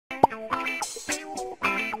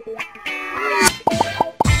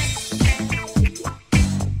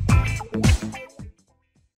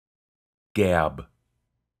Gab.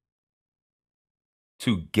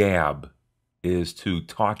 To gab is to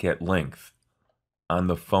talk at length, on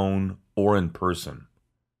the phone or in person.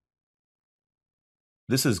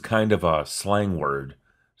 This is kind of a slang word,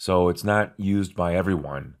 so it's not used by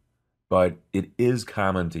everyone, but it is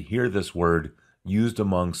common to hear this word used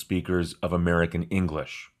among speakers of American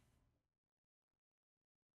English.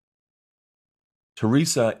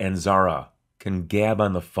 Teresa and Zara can gab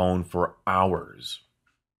on the phone for hours.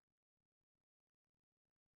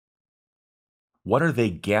 What are they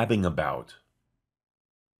gabbing about?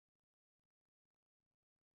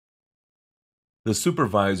 The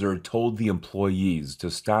supervisor told the employees to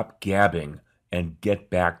stop gabbing and get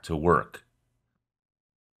back to work.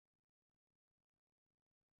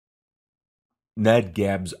 Ned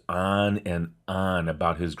gabs on and on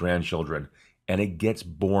about his grandchildren, and it gets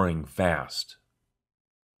boring fast.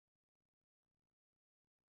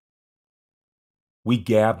 We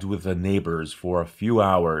gabbed with the neighbors for a few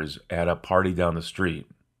hours at a party down the street.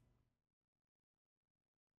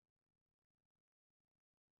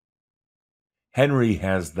 Henry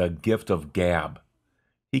has the gift of gab.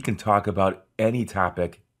 He can talk about any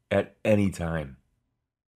topic at any time.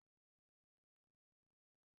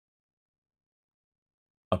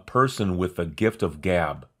 A person with the gift of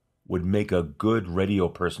gab would make a good radio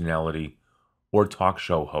personality or talk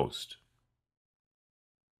show host.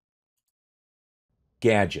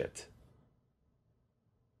 Gadget.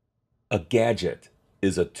 A gadget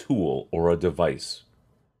is a tool or a device.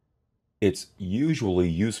 It's usually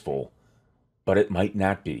useful, but it might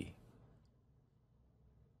not be.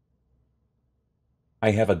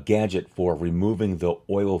 I have a gadget for removing the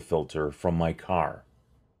oil filter from my car.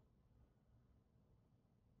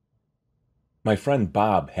 My friend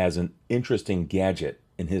Bob has an interesting gadget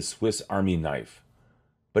in his Swiss Army knife,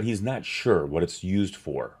 but he's not sure what it's used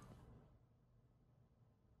for.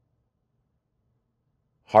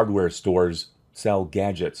 Hardware stores sell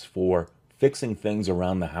gadgets for fixing things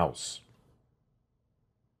around the house.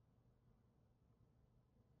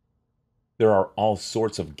 There are all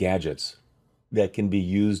sorts of gadgets that can be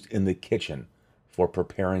used in the kitchen for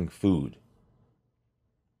preparing food.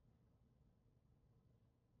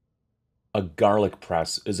 A garlic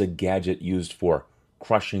press is a gadget used for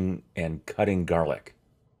crushing and cutting garlic.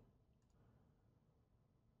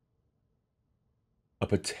 A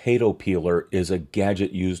potato peeler is a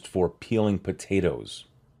gadget used for peeling potatoes.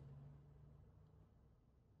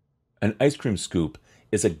 An ice cream scoop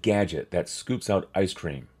is a gadget that scoops out ice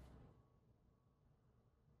cream.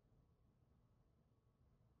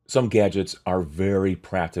 Some gadgets are very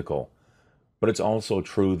practical, but it's also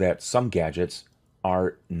true that some gadgets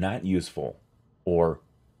are not useful or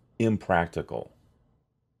impractical.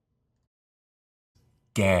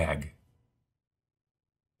 Gag.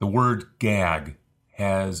 The word gag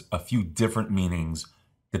has a few different meanings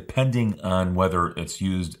depending on whether it's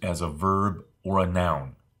used as a verb or a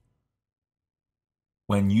noun.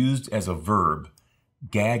 When used as a verb,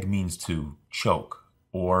 gag means to choke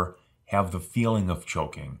or have the feeling of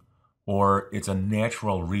choking, or it's a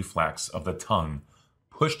natural reflex of the tongue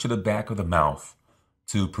pushed to the back of the mouth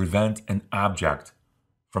to prevent an object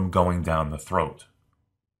from going down the throat.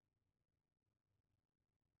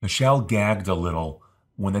 Michelle gagged a little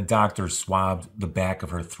when the doctor swabbed the back of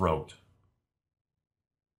her throat.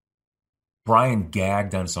 Brian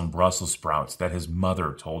gagged on some Brussels sprouts that his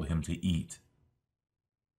mother told him to eat.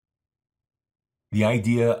 The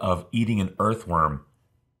idea of eating an earthworm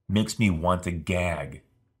makes me want to gag.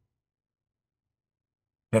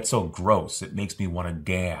 That's so gross, it makes me want to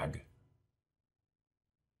gag.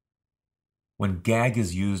 When gag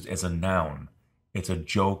is used as a noun, it's a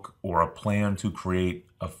joke or a plan to create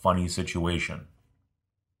a funny situation.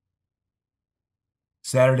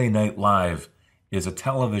 Saturday Night Live is a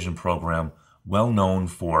television program well known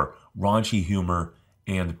for raunchy humor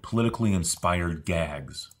and politically inspired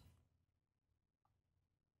gags.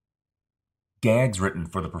 Gags written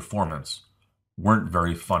for the performance weren't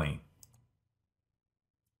very funny.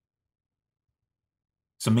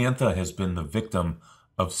 Samantha has been the victim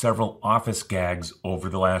of several office gags over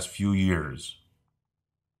the last few years.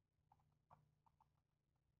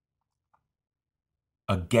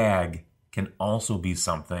 A gag can also be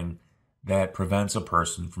something that prevents a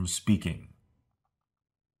person from speaking.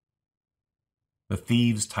 The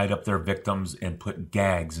thieves tied up their victims and put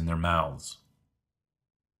gags in their mouths.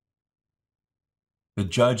 The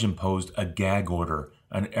judge imposed a gag order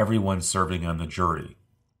on everyone serving on the jury.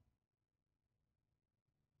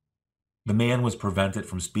 The man was prevented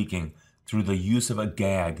from speaking through the use of a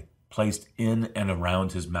gag placed in and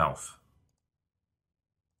around his mouth.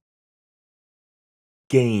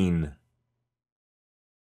 Gain.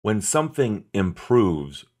 When something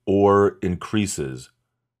improves or increases,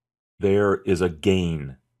 there is a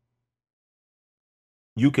gain.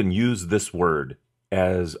 You can use this word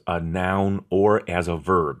as a noun or as a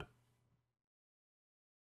verb.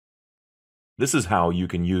 This is how you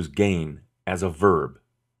can use gain as a verb.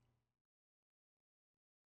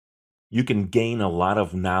 You can gain a lot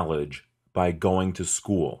of knowledge by going to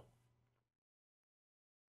school.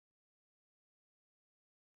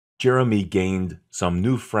 Jeremy gained some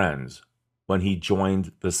new friends when he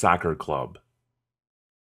joined the soccer club.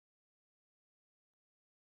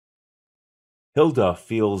 Hilda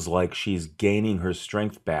feels like she's gaining her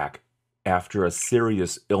strength back after a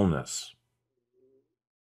serious illness.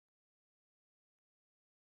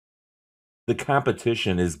 The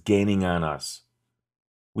competition is gaining on us.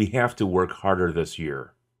 We have to work harder this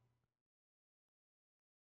year.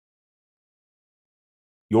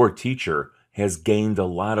 Your teacher has gained a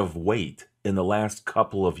lot of weight in the last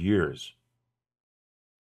couple of years.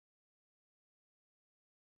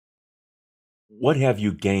 What have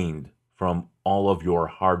you gained from all of your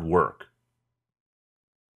hard work?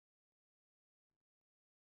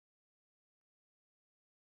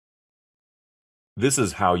 This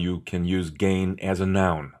is how you can use gain as a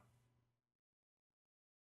noun.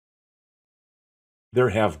 There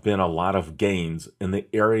have been a lot of gains in the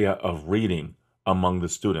area of reading among the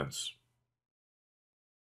students.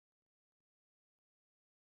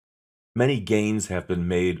 Many gains have been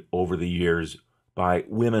made over the years by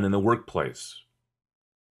women in the workplace.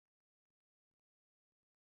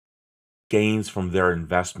 Gains from their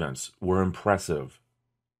investments were impressive.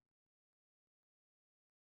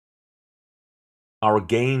 Our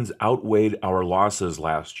gains outweighed our losses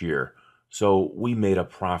last year, so we made a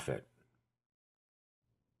profit.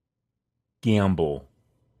 Gamble.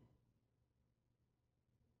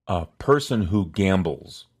 A person who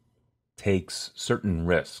gambles takes certain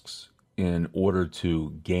risks in order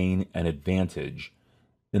to gain an advantage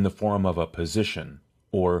in the form of a position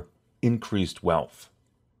or increased wealth.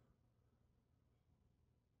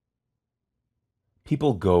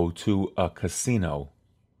 People go to a casino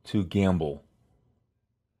to gamble.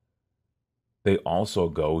 They also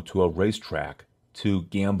go to a racetrack to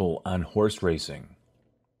gamble on horse racing.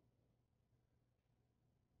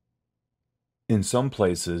 In some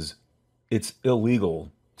places, it's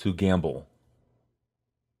illegal to gamble.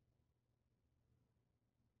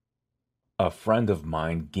 A friend of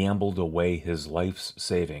mine gambled away his life's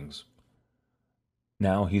savings.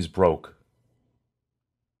 Now he's broke.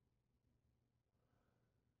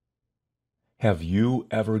 Have you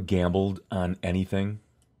ever gambled on anything?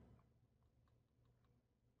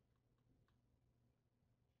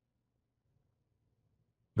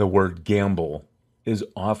 The word gamble is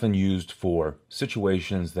often used for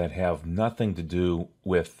situations that have nothing to do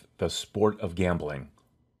with the sport of gambling,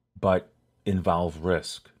 but involve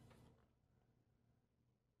risk.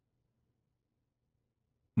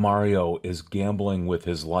 Mario is gambling with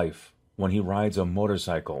his life when he rides a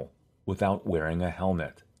motorcycle without wearing a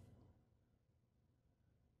helmet.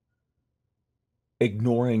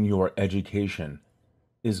 Ignoring your education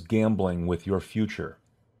is gambling with your future.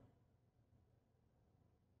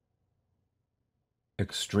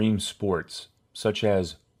 Extreme sports, such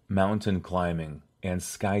as mountain climbing and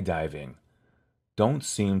skydiving, don't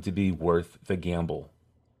seem to be worth the gamble.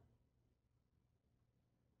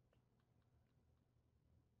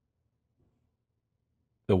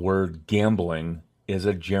 The word gambling is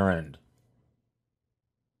a gerund.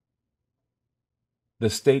 The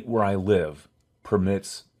state where I live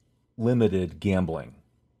permits limited gambling.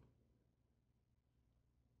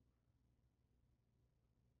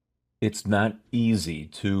 It's not easy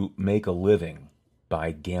to make a living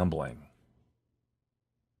by gambling.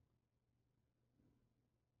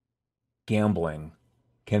 Gambling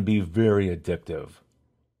can be very addictive.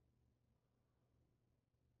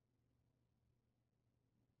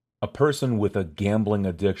 A person with a gambling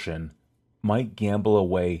addiction might gamble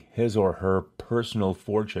away his or her personal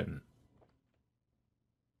fortune.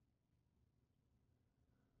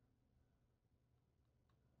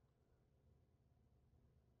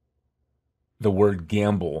 The word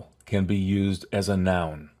gamble can be used as a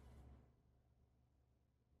noun.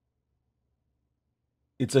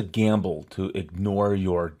 It's a gamble to ignore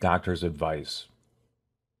your doctor's advice.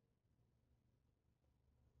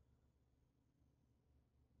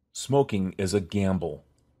 Smoking is a gamble.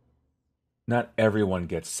 Not everyone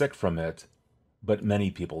gets sick from it, but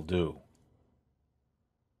many people do.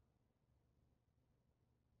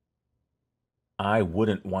 I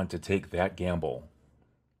wouldn't want to take that gamble.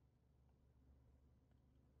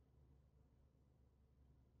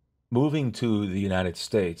 Moving to the United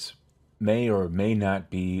States may or may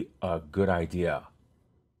not be a good idea.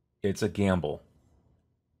 It's a gamble.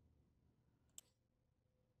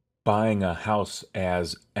 Buying a house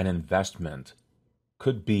as an investment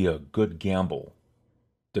could be a good gamble,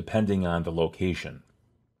 depending on the location.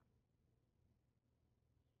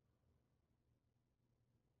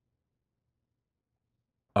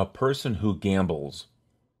 A person who gambles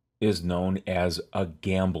is known as a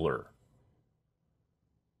gambler.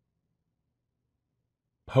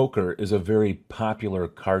 Poker is a very popular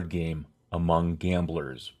card game among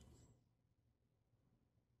gamblers.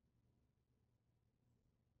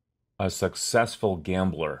 A successful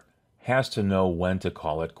gambler has to know when to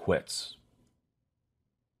call it quits.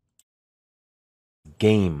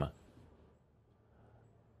 Game.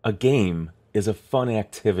 A game is a fun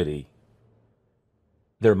activity.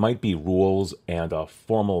 There might be rules and a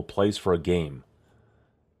formal place for a game,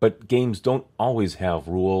 but games don't always have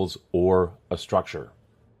rules or a structure.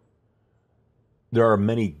 There are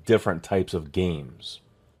many different types of games.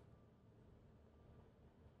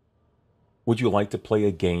 Would you like to play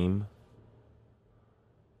a game?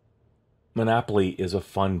 Monopoly is a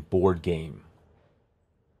fun board game.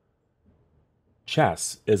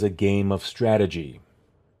 Chess is a game of strategy.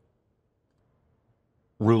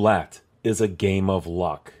 Roulette is a game of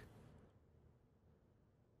luck.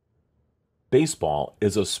 Baseball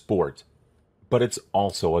is a sport, but it's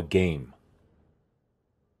also a game.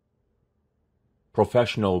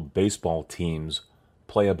 Professional baseball teams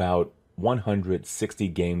play about 160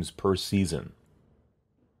 games per season.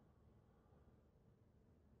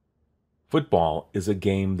 Football is a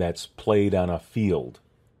game that's played on a field.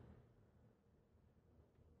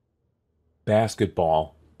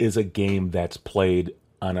 Basketball is a game that's played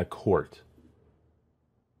on a court.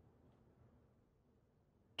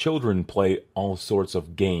 Children play all sorts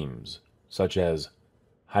of games, such as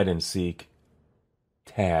hide and seek,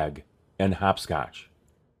 tag, and hopscotch.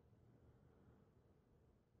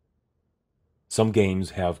 Some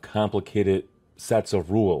games have complicated sets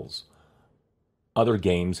of rules. Other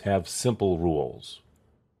games have simple rules.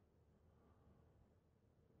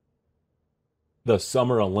 The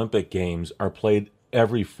Summer Olympic Games are played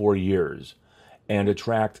every 4 years and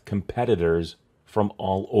attract competitors from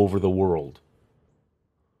all over the world.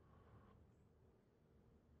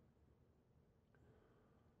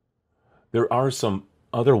 There are some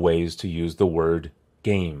other ways to use the word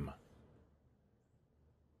game.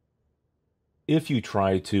 If you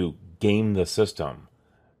try to game the system,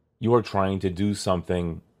 you are trying to do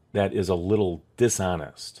something that is a little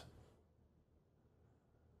dishonest.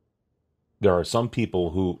 There are some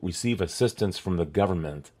people who receive assistance from the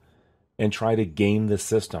government and try to game the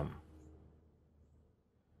system.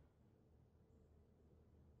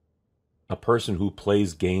 A person who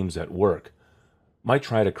plays games at work might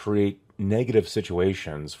try to create negative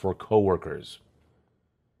situations for coworkers.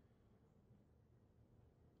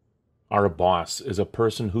 Our boss is a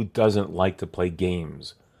person who doesn't like to play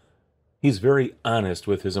games. He's very honest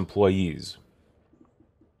with his employees.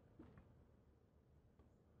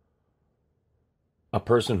 A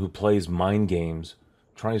person who plays mind games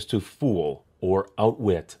tries to fool or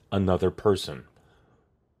outwit another person.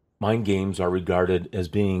 Mind games are regarded as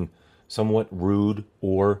being somewhat rude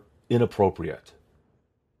or inappropriate.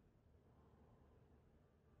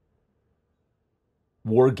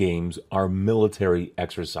 War games are military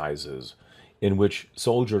exercises in which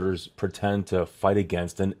soldiers pretend to fight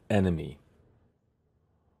against an enemy.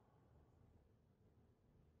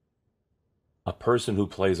 A person who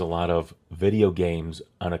plays a lot of video games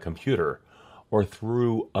on a computer or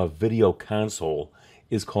through a video console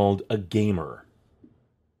is called a gamer.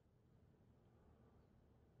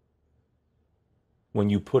 When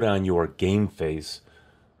you put on your game face,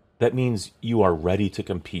 that means you are ready to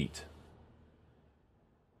compete.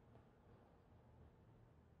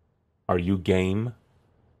 Are you game?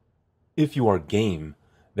 If you are game,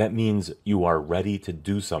 that means you are ready to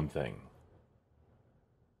do something.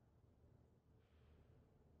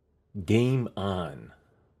 Game on.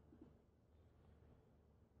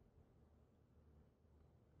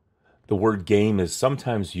 The word game is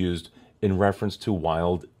sometimes used in reference to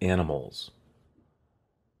wild animals.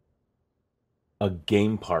 A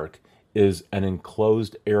game park is an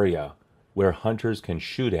enclosed area where hunters can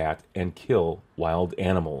shoot at and kill wild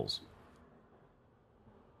animals.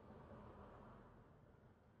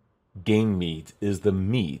 Game meat is the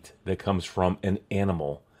meat that comes from an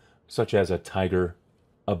animal, such as a tiger,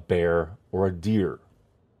 a bear, or a deer.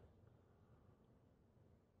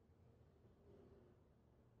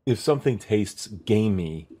 If something tastes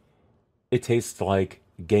gamey, it tastes like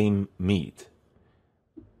game meat.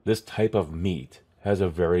 This type of meat has a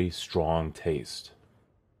very strong taste.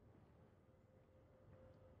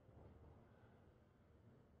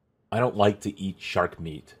 I don't like to eat shark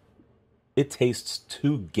meat. It tastes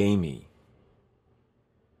too gamey.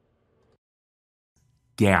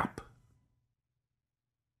 Gap.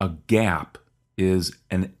 A gap is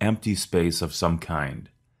an empty space of some kind.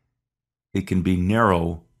 It can be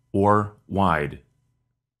narrow or wide.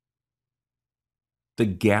 The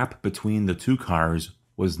gap between the two cars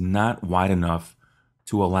was not wide enough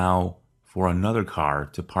to allow for another car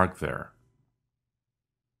to park there.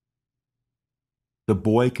 The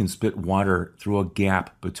boy can spit water through a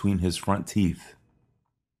gap between his front teeth.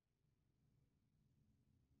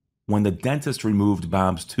 When the dentist removed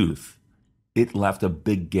Bob's tooth, it left a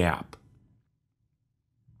big gap.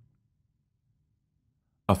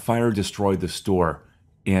 A fire destroyed the store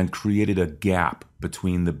and created a gap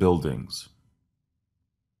between the buildings.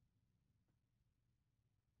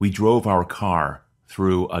 We drove our car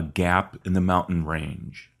through a gap in the mountain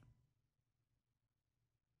range.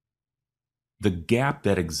 The gap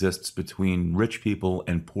that exists between rich people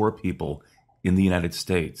and poor people in the United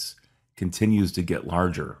States continues to get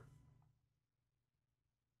larger.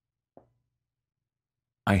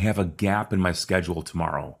 I have a gap in my schedule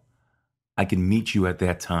tomorrow. I can meet you at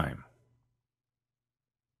that time.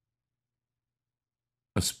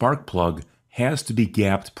 A spark plug has to be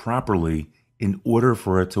gapped properly in order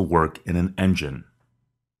for it to work in an engine.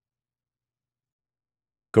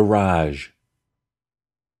 Garage.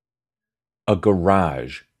 A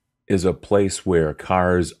garage is a place where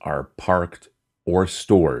cars are parked or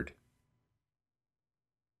stored.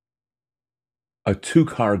 A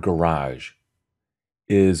two-car garage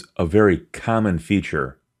is a very common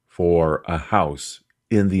feature for a house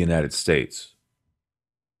in the United States.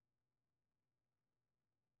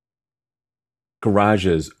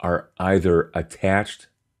 Garages are either attached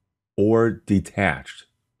or detached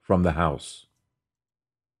from the house.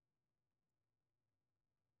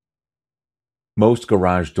 Most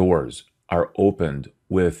garage doors are opened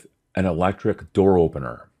with an electric door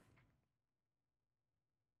opener.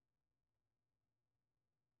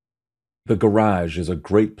 The garage is a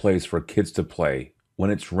great place for kids to play when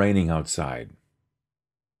it's raining outside.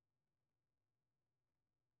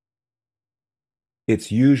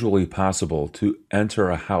 It's usually possible to enter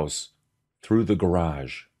a house through the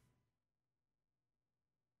garage.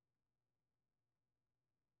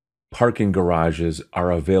 Parking garages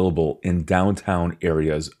are available in downtown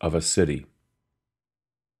areas of a city.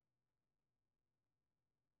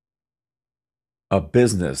 A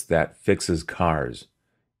business that fixes cars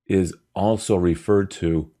is also referred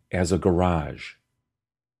to as a garage.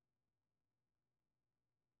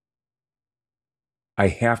 I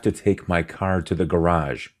have to take my car to the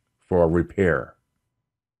garage for a repair.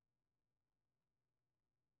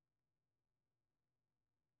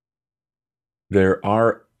 There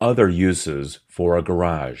are other uses for a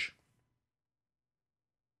garage.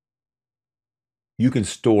 You can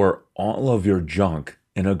store all of your junk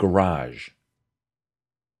in a garage.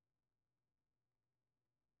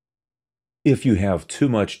 If you have too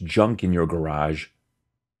much junk in your garage,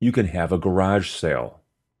 you can have a garage sale.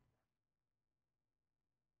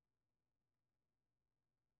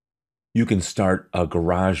 You can start a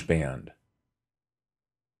garage band.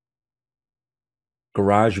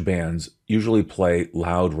 Garage bands usually play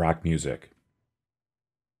loud rock music.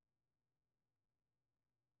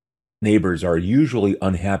 Neighbors are usually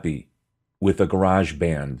unhappy with a garage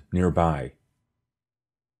band nearby.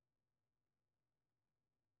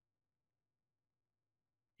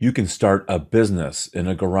 You can start a business in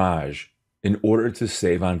a garage in order to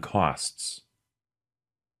save on costs.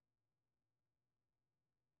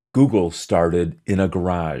 Google started in a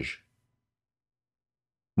garage.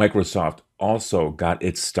 Microsoft also got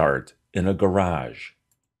its start in a garage.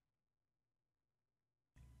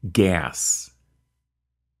 Gas.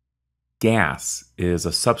 Gas is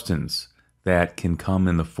a substance that can come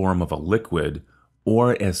in the form of a liquid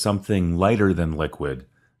or as something lighter than liquid,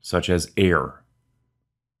 such as air.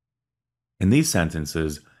 In these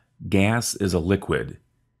sentences, gas is a liquid.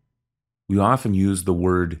 We often use the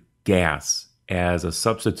word gas as a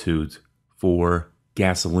substitute for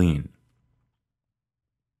gasoline.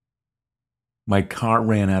 My car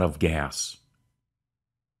ran out of gas.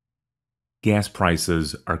 Gas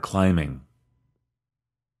prices are climbing.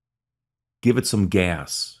 Give it some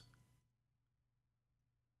gas.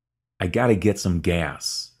 I gotta get some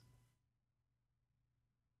gas.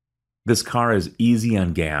 This car is easy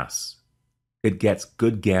on gas. It gets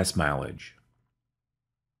good gas mileage.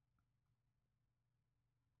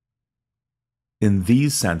 In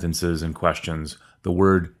these sentences and questions, the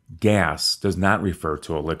word gas does not refer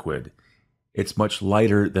to a liquid. It's much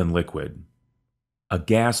lighter than liquid. A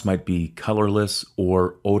gas might be colorless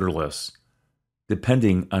or odorless,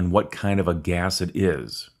 depending on what kind of a gas it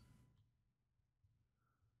is.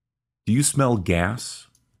 Do you smell gas?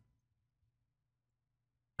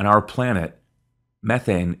 On our planet,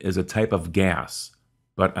 methane is a type of gas,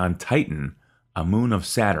 but on Titan, a moon of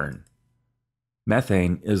Saturn,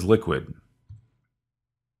 methane is liquid.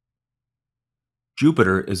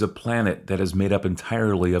 Jupiter is a planet that is made up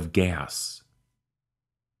entirely of gas.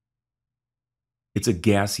 It's a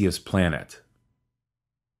gaseous planet.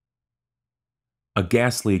 A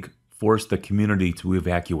gas leak forced the community to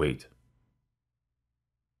evacuate.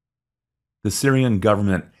 The Syrian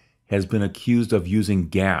government has been accused of using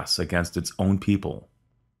gas against its own people.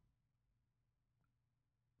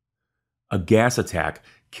 A gas attack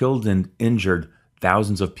killed and injured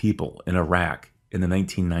thousands of people in Iraq in the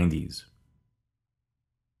 1990s.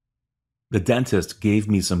 The dentist gave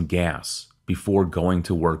me some gas before going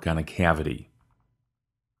to work on a cavity.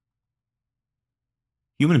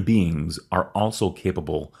 Human beings are also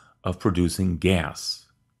capable of producing gas.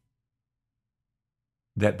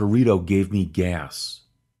 That burrito gave me gas.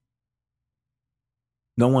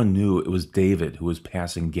 No one knew it was David who was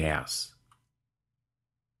passing gas.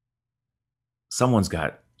 Someone's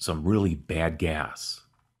got some really bad gas.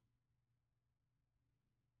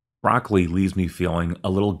 Broccoli leaves me feeling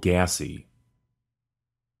a little gassy.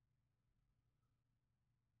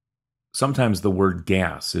 Sometimes the word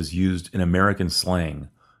gas is used in American slang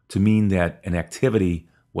to mean that an activity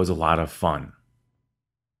was a lot of fun.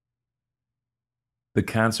 The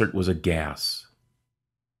concert was a gas.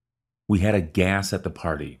 We had a gas at the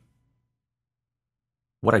party.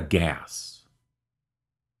 What a gas.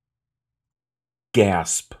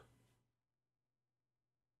 Gasp.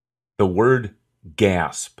 The word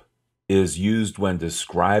gasp is used when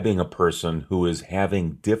describing a person who is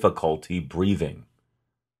having difficulty breathing.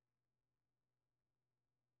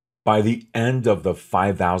 By the end of the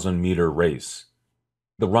 5,000-meter race,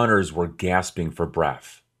 the runners were gasping for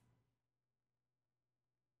breath.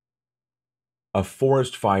 A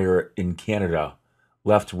forest fire in Canada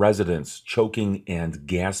left residents choking and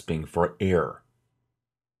gasping for air.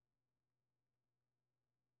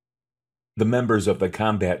 The members of the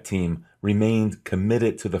combat team remained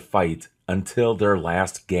committed to the fight until their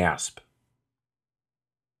last gasp.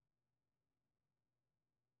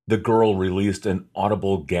 The girl released an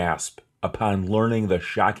audible gasp upon learning the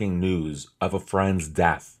shocking news of a friend's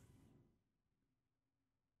death.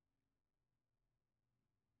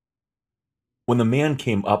 When the man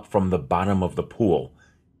came up from the bottom of the pool,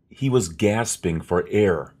 he was gasping for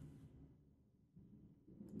air.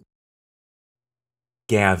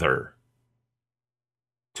 Gather.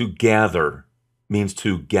 To gather means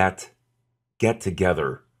to get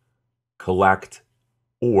together, collect,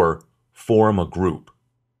 or form a group.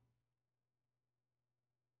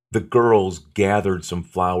 The girls gathered some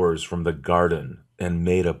flowers from the garden and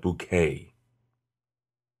made a bouquet.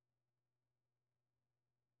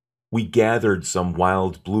 We gathered some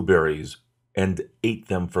wild blueberries and ate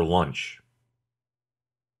them for lunch.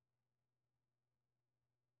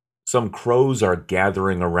 Some crows are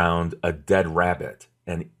gathering around a dead rabbit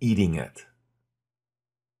and eating it.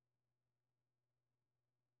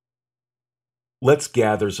 Let's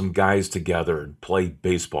gather some guys together and play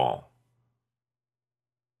baseball.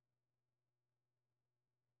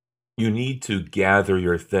 You need to gather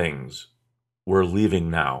your things. We're leaving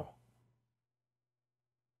now.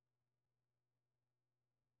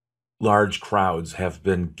 Large crowds have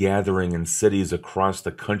been gathering in cities across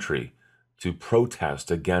the country to protest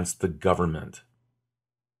against the government.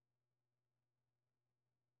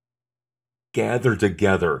 Gather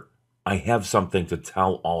together. I have something to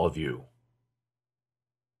tell all of you.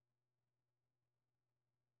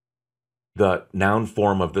 The noun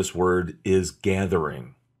form of this word is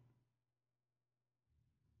gathering.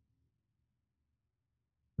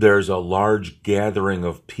 There's a large gathering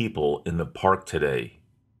of people in the park today.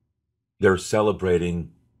 They're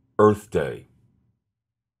celebrating Earth Day.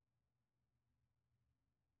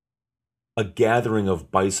 A gathering of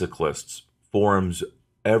bicyclists forms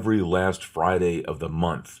every last Friday of the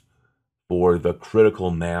month for the Critical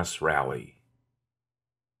Mass Rally.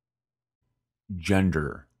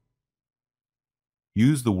 Gender.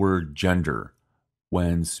 Use the word gender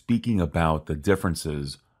when speaking about the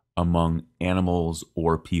differences among animals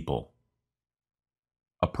or people.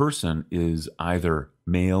 A person is either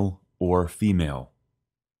male or female.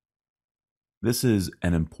 This is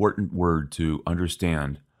an important word to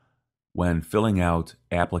understand when filling out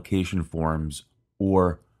application forms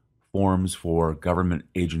or forms for government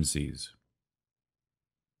agencies.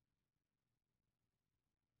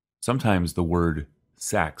 Sometimes the word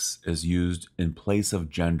sex is used in place of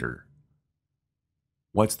gender.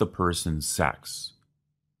 What's the person's sex?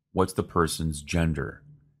 What's the person's gender?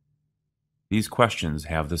 These questions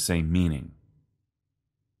have the same meaning.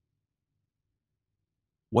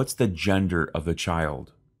 What's the gender of the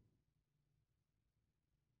child?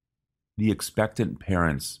 The expectant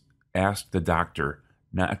parents asked the doctor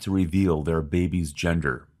not to reveal their baby's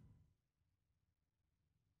gender.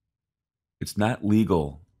 It's not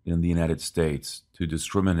legal in the United States to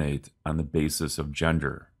discriminate on the basis of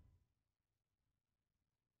gender.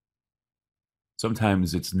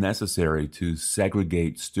 Sometimes it's necessary to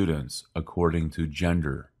segregate students according to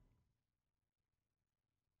gender.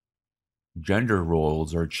 Gender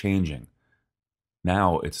roles are changing.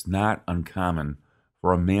 Now it's not uncommon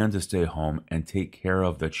for a man to stay home and take care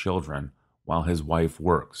of the children while his wife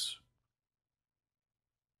works.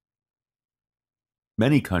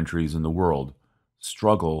 Many countries in the world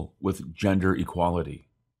struggle with gender equality.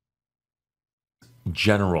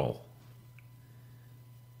 General.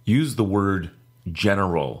 Use the word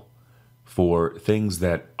general for things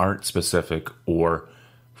that aren't specific or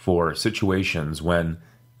for situations when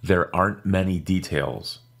there aren't many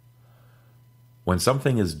details. When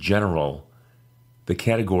something is general, the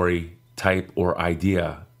category, type, or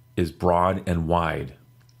idea is broad and wide.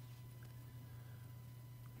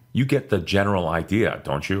 You get the general idea,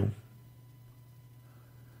 don't you?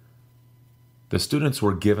 The students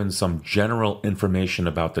were given some general information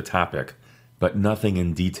about the topic, but nothing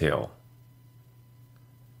in detail.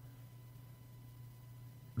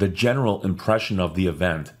 The general impression of the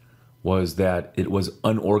event was that it was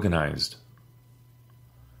unorganized.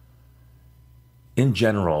 In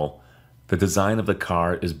general, the design of the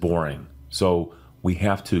car is boring, so we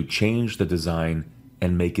have to change the design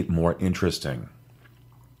and make it more interesting.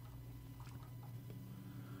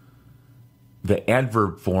 The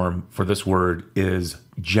adverb form for this word is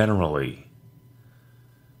generally.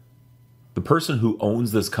 The person who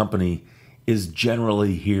owns this company is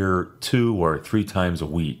generally here 2 or 3 times a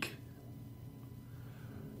week.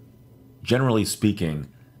 Generally speaking,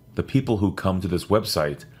 the people who come to this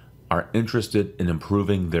website are interested in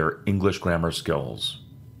improving their English grammar skills.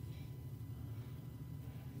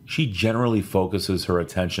 She generally focuses her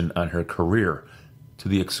attention on her career to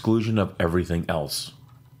the exclusion of everything else.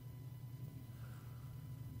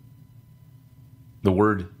 The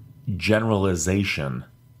word generalization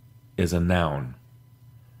is a noun.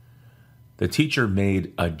 The teacher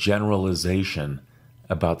made a generalization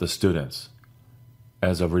about the students.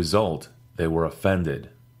 As a result, they were offended.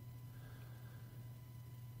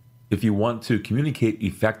 If you want to communicate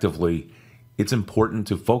effectively, it's important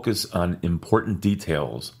to focus on important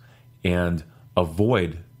details and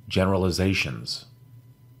avoid generalizations.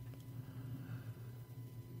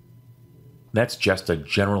 That's just a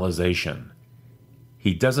generalization.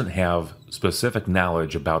 He doesn't have specific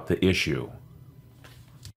knowledge about the issue.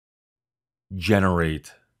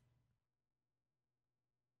 Generate.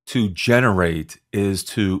 To generate is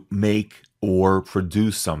to make or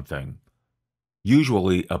produce something,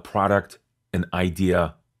 usually a product, an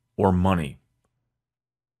idea, or money.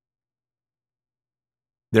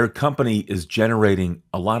 Their company is generating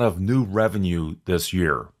a lot of new revenue this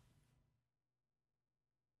year.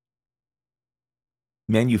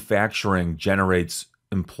 Manufacturing generates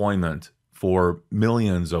employment for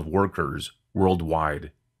millions of workers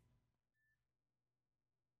worldwide.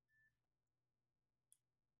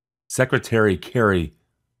 Secretary Kerry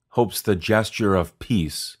hopes the gesture of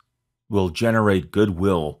peace will generate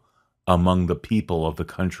goodwill among the people of the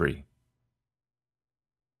country.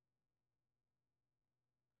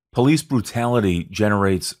 Police brutality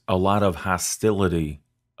generates a lot of hostility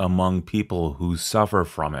among people who suffer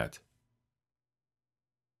from it.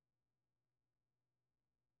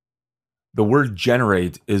 The word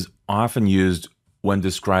generate is often used when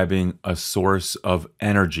describing a source of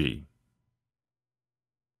energy.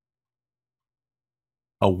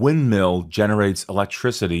 A windmill generates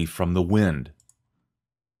electricity from the wind.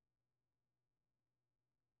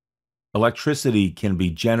 Electricity can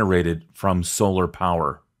be generated from solar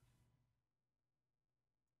power.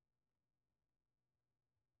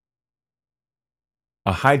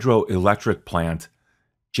 A hydroelectric plant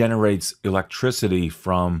generates electricity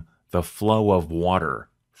from the flow of water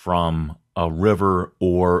from a river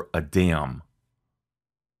or a dam.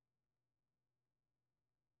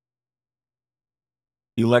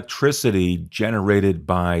 Electricity generated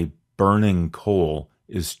by burning coal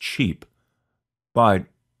is cheap, but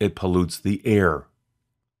it pollutes the air.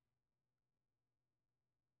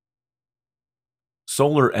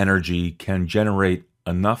 Solar energy can generate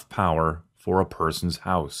enough power for a person's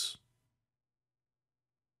house.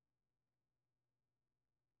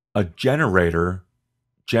 A generator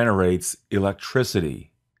generates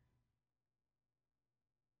electricity?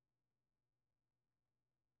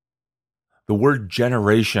 The word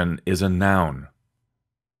generation is a noun.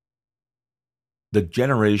 The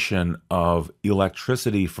generation of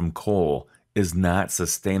electricity from coal is not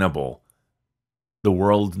sustainable. The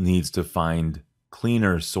world needs to find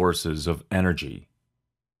cleaner sources of energy.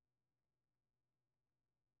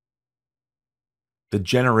 The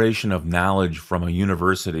generation of knowledge from a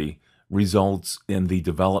university results in the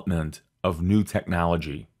development of new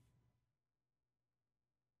technology.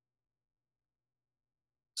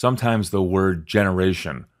 Sometimes the word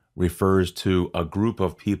generation refers to a group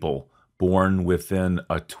of people born within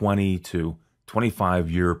a 20 to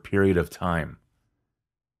 25-year period of time.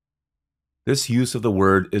 This use of the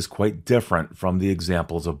word is quite different from the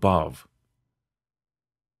examples above.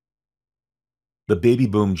 The baby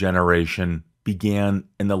boom generation began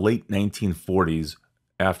in the late 1940s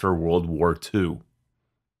after World War II.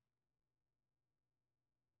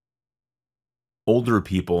 Older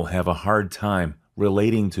people have a hard time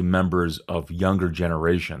relating to members of younger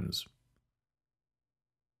generations.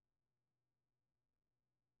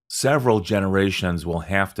 Several generations will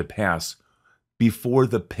have to pass before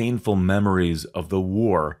the painful memories of the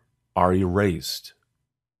war are erased.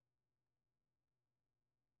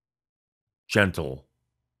 Gentle.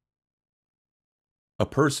 A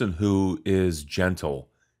person who is gentle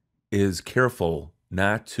is careful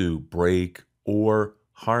not to break or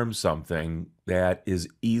harm something that is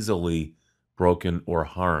easily broken or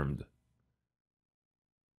harmed.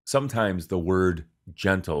 Sometimes the word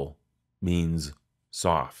gentle means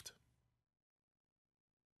soft.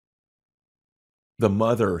 The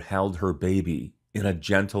mother held her baby in a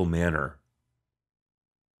gentle manner.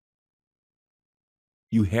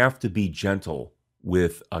 You have to be gentle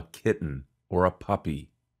with a kitten or a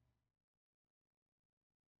puppy.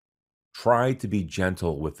 Try to be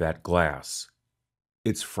gentle with that glass.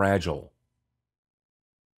 It's fragile.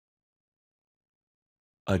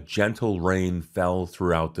 A gentle rain fell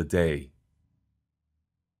throughout the day.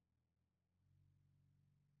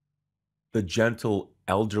 The gentle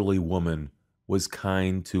elderly woman was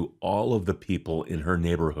kind to all of the people in her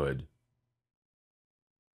neighborhood.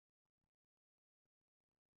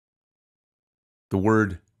 The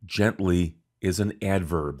word gently is an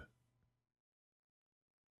adverb.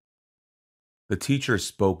 The teacher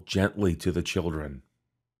spoke gently to the children.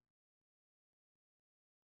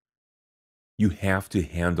 You have to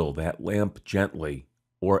handle that lamp gently,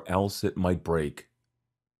 or else it might break.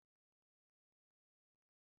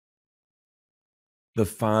 The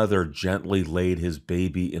father gently laid his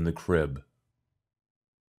baby in the crib.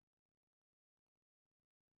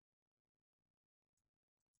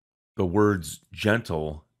 The words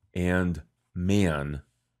gentle and man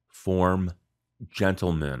form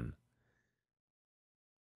gentleman.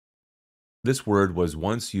 This word was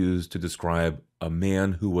once used to describe a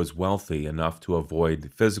man who was wealthy enough to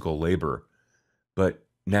avoid physical labor, but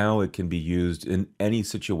now it can be used in any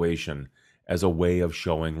situation as a way of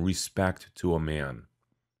showing respect to a man.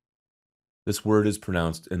 This word is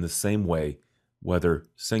pronounced in the same way, whether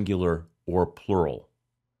singular or plural.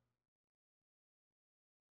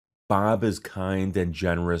 Bob is kind and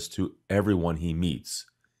generous to everyone he meets.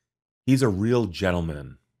 He's a real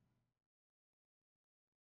gentleman.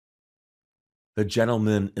 The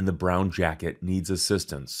gentleman in the brown jacket needs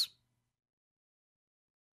assistance.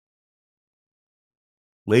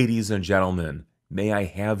 Ladies and gentlemen, may I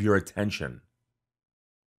have your attention?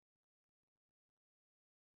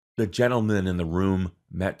 The gentlemen in the room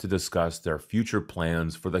met to discuss their future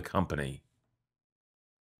plans for the company.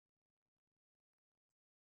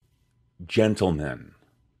 Gentlemen.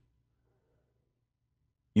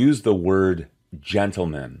 Use the word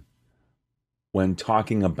gentleman when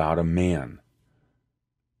talking about a man.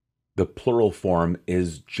 The plural form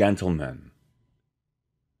is gentlemen.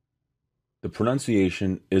 The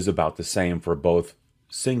pronunciation is about the same for both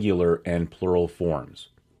singular and plural forms.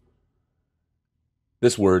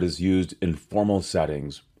 This word is used in formal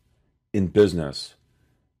settings, in business,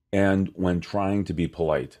 and when trying to be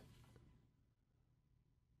polite.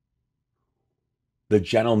 The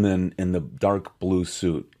gentleman in the dark blue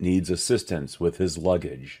suit needs assistance with his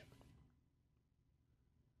luggage.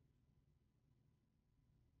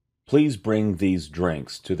 Please bring these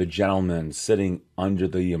drinks to the gentleman sitting under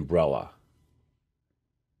the umbrella.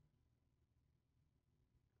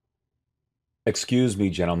 Excuse me,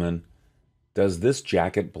 gentlemen, does this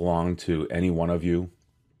jacket belong to any one of you?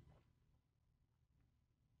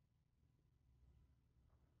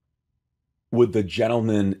 Would the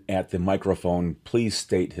gentleman at the microphone please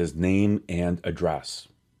state his name and address?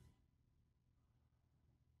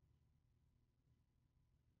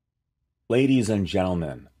 Ladies and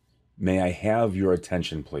gentlemen, may I have your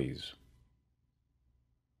attention, please?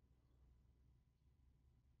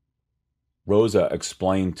 Rosa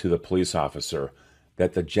explained to the police officer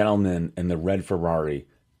that the gentleman in the red Ferrari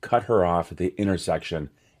cut her off at the intersection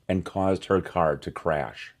and caused her car to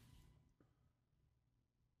crash.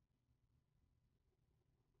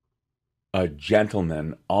 A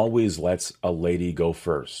gentleman always lets a lady go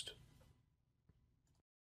first.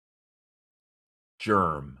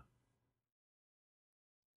 Germ.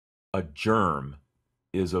 A germ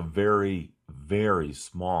is a very, very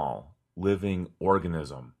small living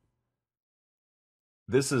organism.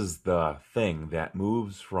 This is the thing that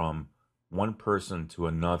moves from one person to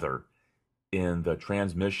another in the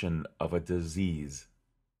transmission of a disease.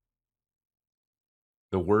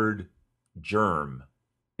 The word germ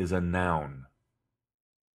is a noun.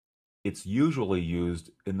 It's usually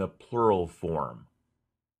used in the plural form,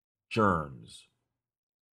 germs.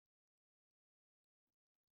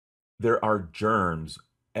 There are germs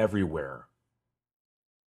everywhere.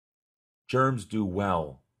 Germs do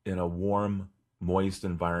well in a warm, moist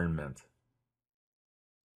environment.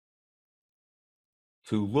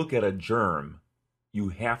 To look at a germ, you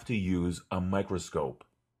have to use a microscope.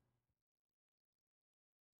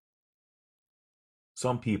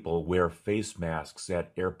 Some people wear face masks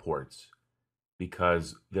at airports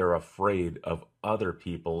because they're afraid of other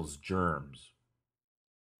people's germs.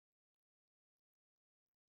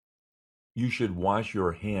 You should wash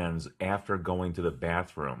your hands after going to the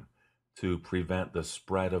bathroom to prevent the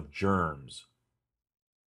spread of germs.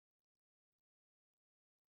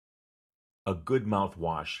 A good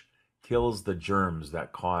mouthwash kills the germs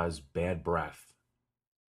that cause bad breath.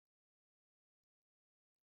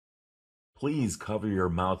 Please cover your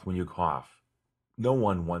mouth when you cough. No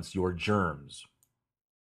one wants your germs.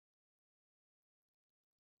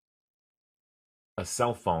 A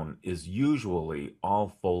cell phone is usually all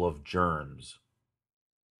full of germs.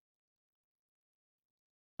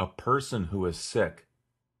 A person who is sick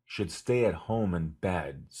should stay at home in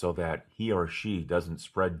bed so that he or she doesn't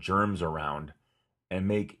spread germs around and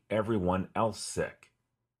make everyone else sick.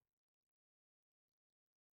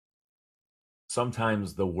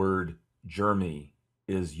 Sometimes the word germy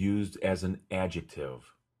is used as an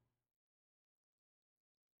adjective.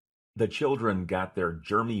 The children got their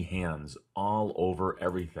germy hands all over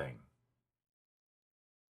everything.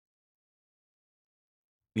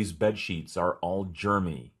 These bed sheets are all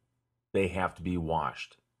germy. They have to be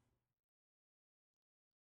washed.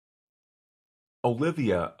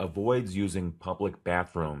 Olivia avoids using public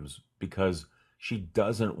bathrooms because she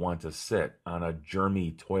doesn't want to sit on a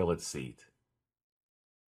germy toilet seat.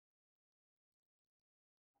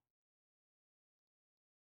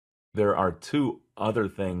 There are two other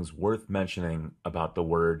things worth mentioning about the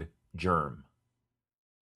word germ.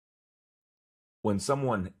 When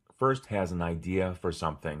someone first has an idea for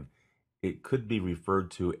something, it could be referred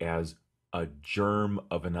to as a germ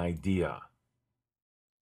of an idea.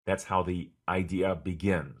 That's how the idea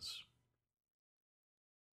begins.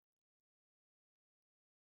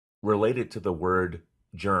 Related to the word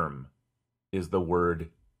germ is the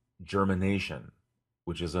word germination,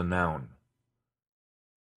 which is a noun.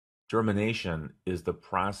 Germination is the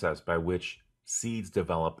process by which seeds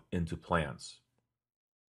develop into plants.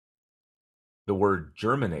 The word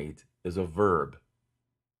germinate is a verb.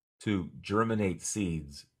 To germinate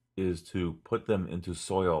seeds is to put them into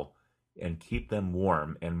soil and keep them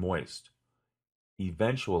warm and moist.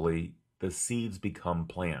 Eventually, the seeds become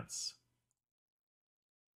plants.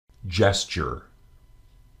 Gesture.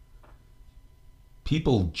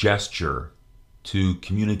 People gesture to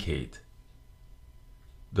communicate.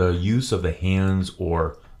 The use of the hands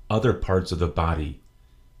or other parts of the body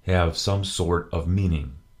have some sort of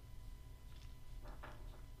meaning.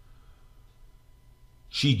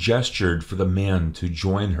 She gestured for the man to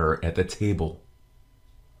join her at the table.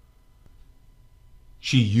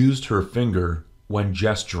 She used her finger when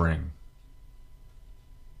gesturing.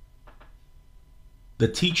 The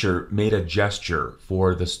teacher made a gesture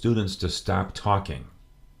for the students to stop talking.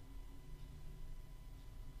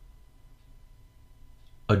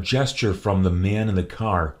 A gesture from the man in the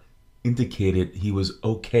car indicated he was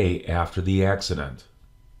okay after the accident.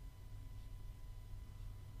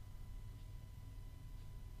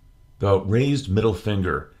 The raised middle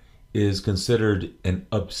finger is considered an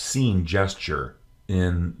obscene gesture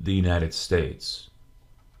in the United States.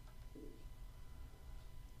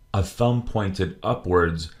 A thumb pointed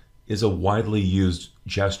upwards is a widely used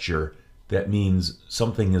gesture that means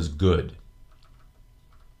something is good.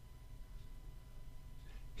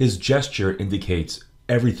 His gesture indicates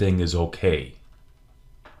everything is okay.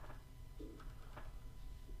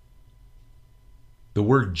 The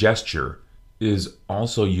word gesture is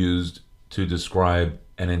also used to describe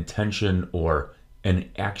an intention or an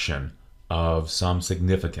action of some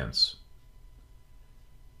significance.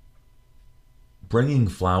 Bringing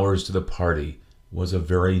flowers to the party was a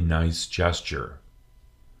very nice gesture.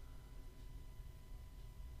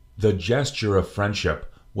 The gesture of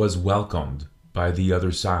friendship was welcomed by the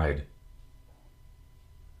other side.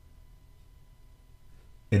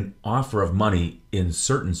 An offer of money in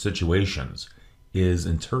certain situations is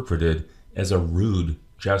interpreted as a rude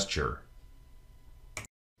gesture.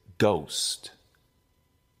 Ghost.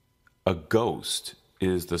 A ghost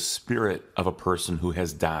is the spirit of a person who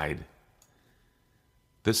has died.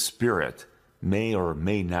 This spirit may or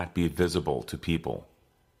may not be visible to people.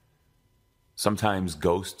 Sometimes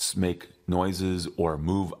ghosts make noises or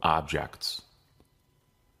move objects.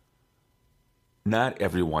 Not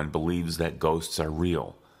everyone believes that ghosts are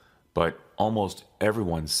real, but almost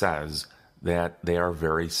everyone says that they are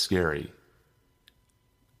very scary.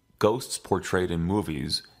 Ghosts portrayed in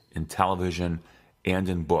movies, in television, and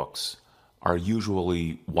in books are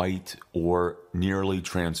usually white or nearly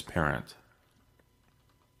transparent.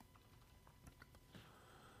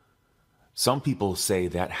 Some people say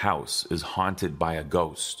that house is haunted by a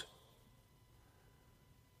ghost.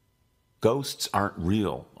 Ghosts aren't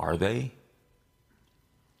real, are they?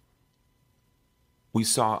 We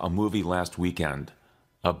saw a movie last weekend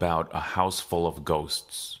about a house full of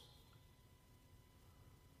ghosts.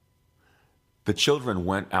 The children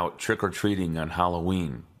went out trick-or-treating on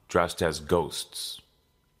Halloween dressed as ghosts.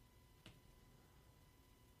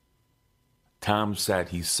 Tom said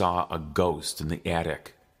he saw a ghost in the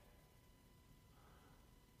attic.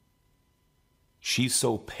 She's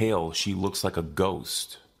so pale she looks like a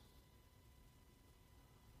ghost.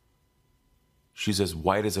 She's as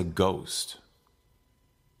white as a ghost.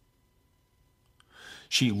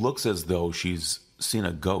 She looks as though she's seen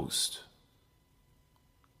a ghost.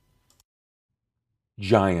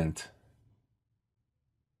 Giant.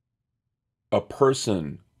 A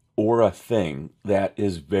person or a thing that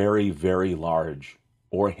is very, very large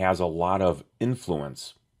or has a lot of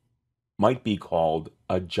influence might be called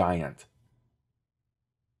a giant.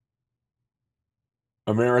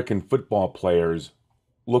 American football players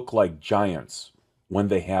look like giants when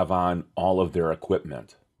they have on all of their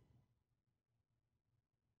equipment.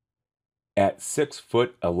 At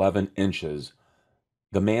 6'11",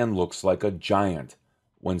 the man looks like a giant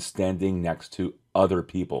when standing next to other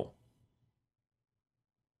people.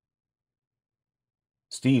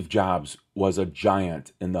 Steve Jobs was a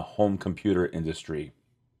giant in the home computer industry.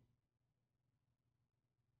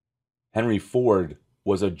 Henry Ford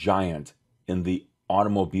was a giant in the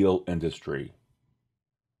automobile industry.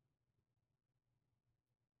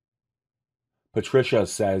 Patricia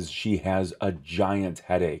says she has a giant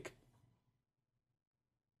headache.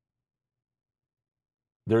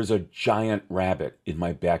 There's a giant rabbit in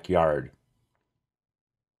my backyard.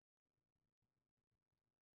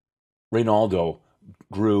 Reynaldo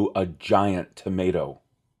grew a giant tomato.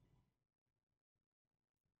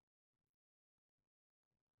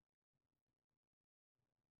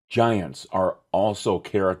 Giants are also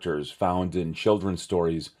characters found in children's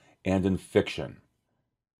stories and in fiction.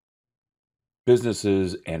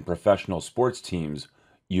 Businesses and professional sports teams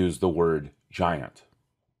use the word giant.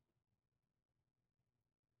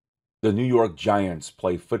 The New York Giants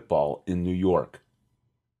play football in New York.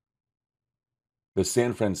 The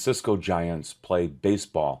San Francisco Giants play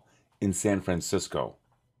baseball in San Francisco.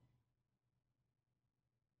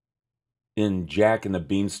 In Jack and the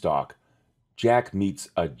Beanstalk, Jack meets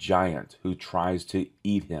a giant who tries to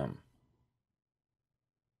eat him.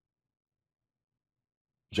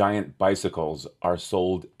 Giant bicycles are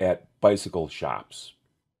sold at bicycle shops.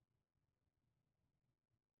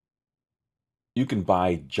 You can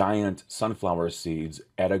buy giant sunflower seeds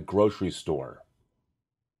at a grocery store.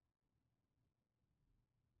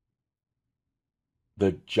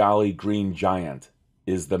 The Jolly Green Giant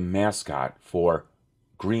is the mascot for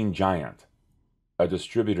Green Giant, a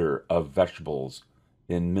distributor of vegetables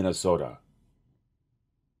in Minnesota.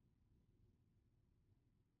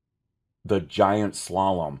 The giant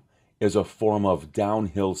slalom is a form of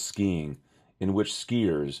downhill skiing in which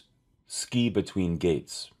skiers ski between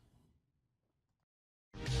gates.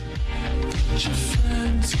 Your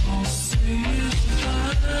friends all say it's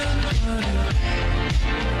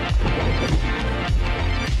fine,